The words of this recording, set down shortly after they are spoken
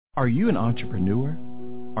Are you an entrepreneur?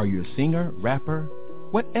 Are you a singer, rapper?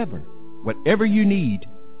 Whatever you need,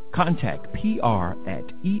 contact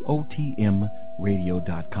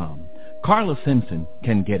PR@EOTMradio.com. Carla Simpson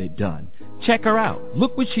can get it done. Check her out.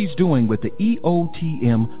 Look what she's doing with the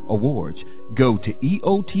EOTM Awards. Go to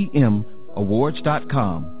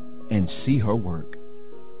EOTMawards.com and see her work.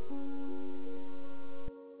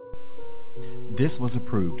 This was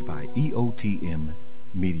approved by EOTM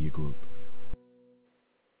Media Group.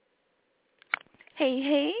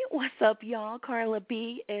 Hey, what's up, y'all? Carla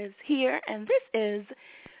B is here, and this is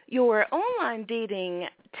your online dating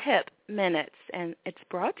tip minutes, and it's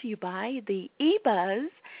brought to you by the eBuzz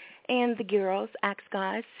and the Girls Ask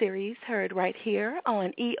Guys series, heard right here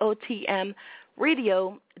on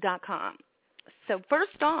EOTMradio.com. So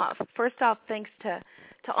first off, thanks to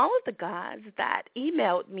all of the guys that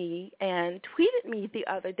emailed me and tweeted me the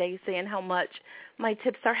other day saying how much my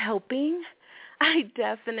tips are helping. I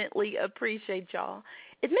definitely appreciate y'all.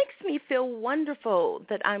 It makes me feel wonderful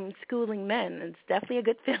that I'm schooling men. It's definitely a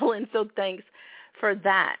good feeling, so thanks for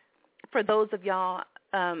that. For those of y'all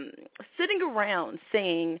sitting around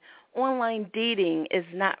saying online dating is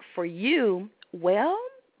not for you, well,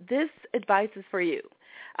 this advice is for you.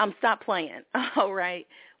 Stop playing, all right?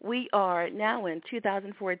 We are now in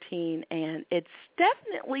 2014, and it's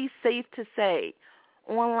definitely safe to say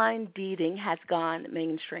online dating has gone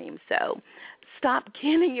mainstream. So stop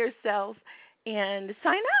kidding yourself and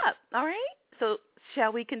sign up, all right? So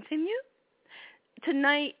shall we continue?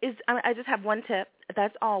 Tonight I just have one tip.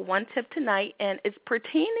 That's all, one tip tonight, and it's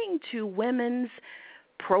pertaining to women's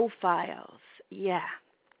profiles. Yeah.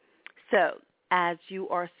 So as you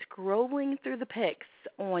are scrolling through the pics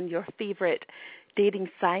on your favorite dating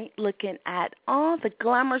site, looking at all the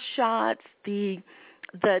glamour shots, the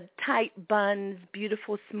tight buns,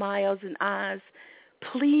 beautiful smiles and eyes,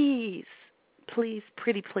 please,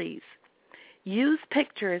 pretty please, use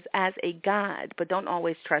pictures as a guide, but don't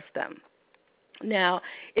always trust them. Now,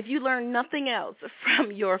 if you learn nothing else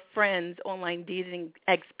from your friends' online dating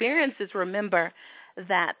experiences, remember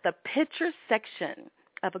that the picture section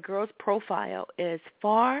of a girl's profile is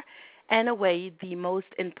far and away the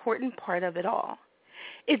most important part of it all.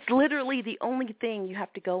 It's literally the only thing you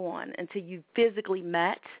have to go on until you physically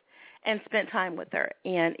met and spent time with her.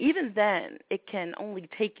 And even then, it can only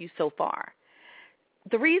take you so far.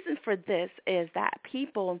 The reason for this is that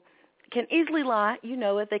people can easily lie. You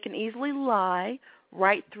know it. They can easily lie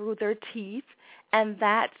right through their teeth. And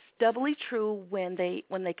that's doubly true when they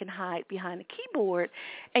can hide behind a keyboard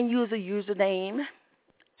and use a username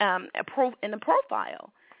in a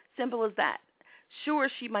profile. Simple as that. Sure,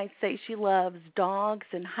 she might say she loves dogs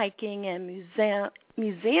and hiking and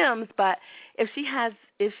museums, but if she has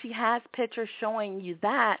pictures showing you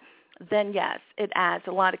that, then yes, it adds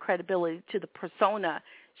a lot of credibility to the persona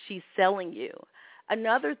she's selling you.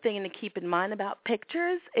 Another thing to keep in mind about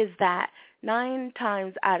pictures is that 9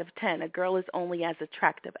 times out of 10, a girl is only as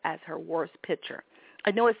attractive as her worst picture.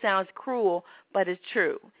 I know it sounds cruel, but it's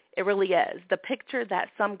true. It really is. The picture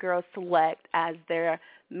that some girls select as their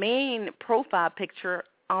main profile picture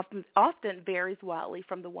often varies wildly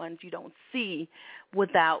from the ones you don't see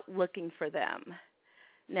without looking for them.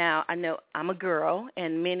 Now, I know I'm a girl,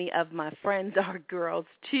 and many of my friends are girls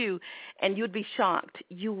too, and you'd be shocked.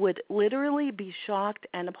 You would literally be shocked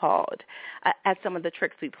and appalled at some of the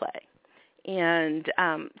tricks we play. And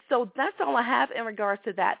so that's all I have in regards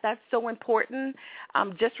to that. That's so important.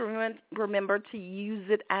 Just remember to use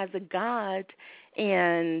it as a guide,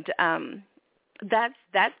 and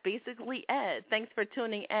that's basically it. Thanks for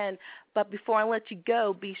tuning in. But before I let you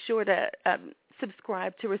go, be sure to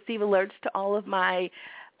subscribe to receive alerts to all of my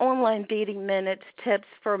online dating minutes tips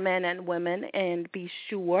for men and women, and be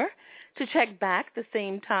sure to check back the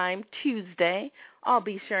same time Tuesday. I'll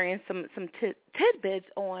be sharing some tidbits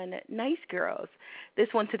on nice girls.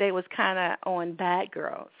 This one today was kind of on bad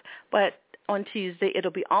girls, but on Tuesday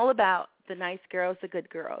it'll be all about the nice girls, the good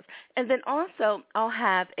girls. And then also I'll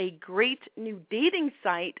have a great new dating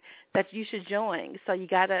site that you should join. So you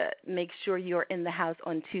got to make sure you're in the house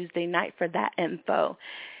on Tuesday night for that info.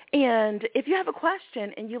 And if you have a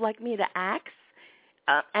question and you'd like me to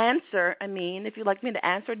if you'd like me to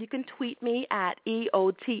answer it, you can tweet me at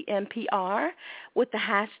EOTMPR with the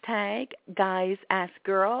hashtag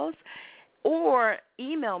GuysAskGirls, or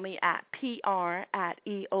email me at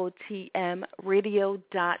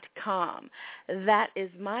PR@EOTMradio.com. That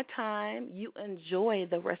is my time. You enjoy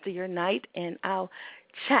the rest of your night, and I'll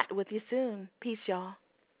chat with you soon. Peace, y'all.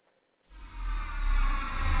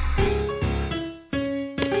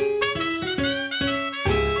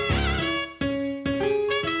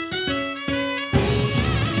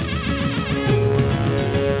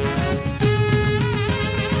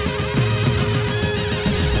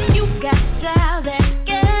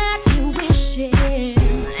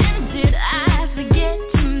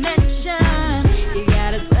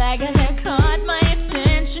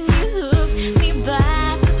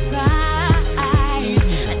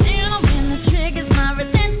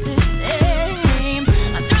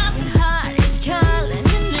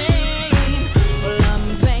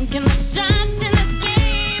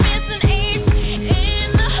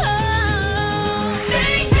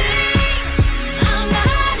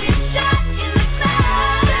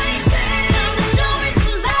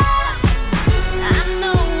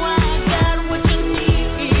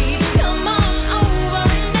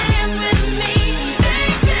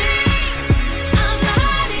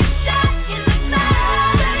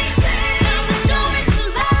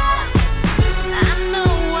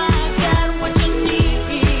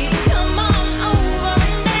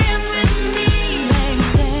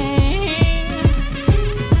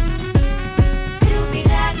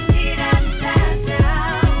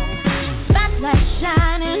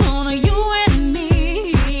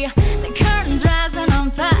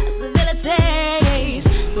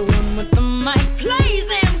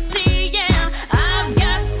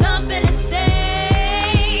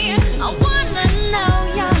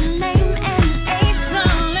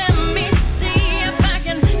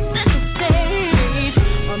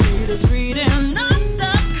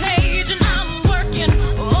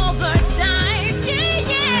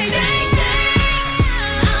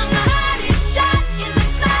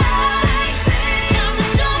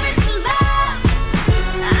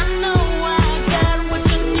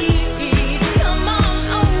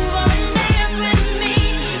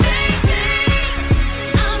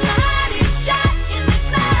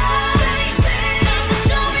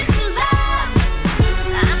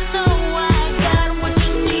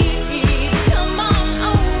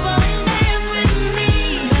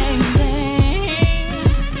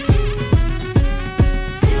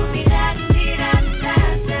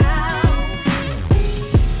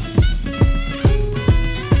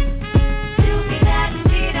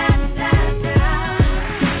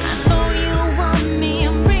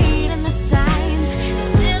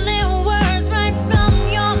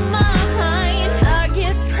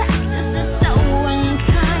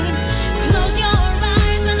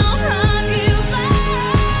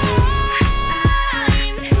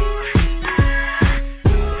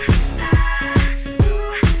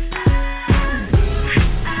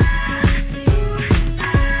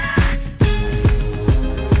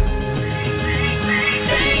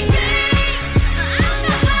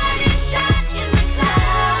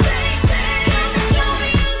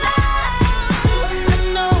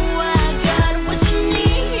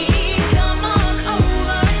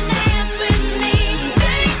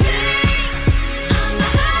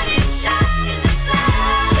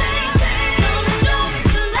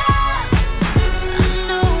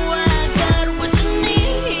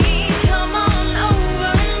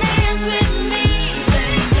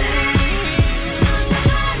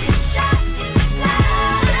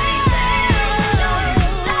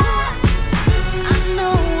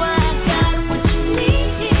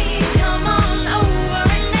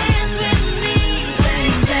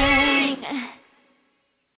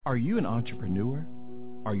 an entrepreneur?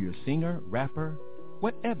 Are you a singer, rapper?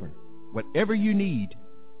 Whatever you need,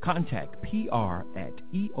 contact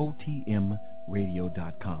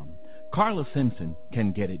PR@EOTMradio.com. Carla Simpson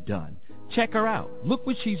can get it done. Check her out. Look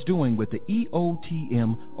what she's doing with the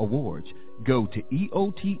EOTM Awards. Go to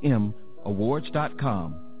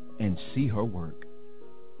EOTMawards.com and see her work.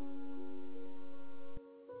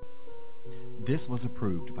 This was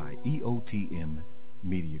approved by EOTM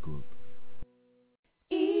Media Group.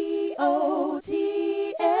 EOTM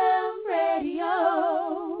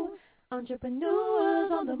Radio.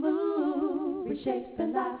 Entrepreneurs on the move,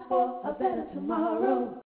 reshaping lives for a better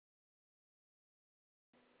tomorrow.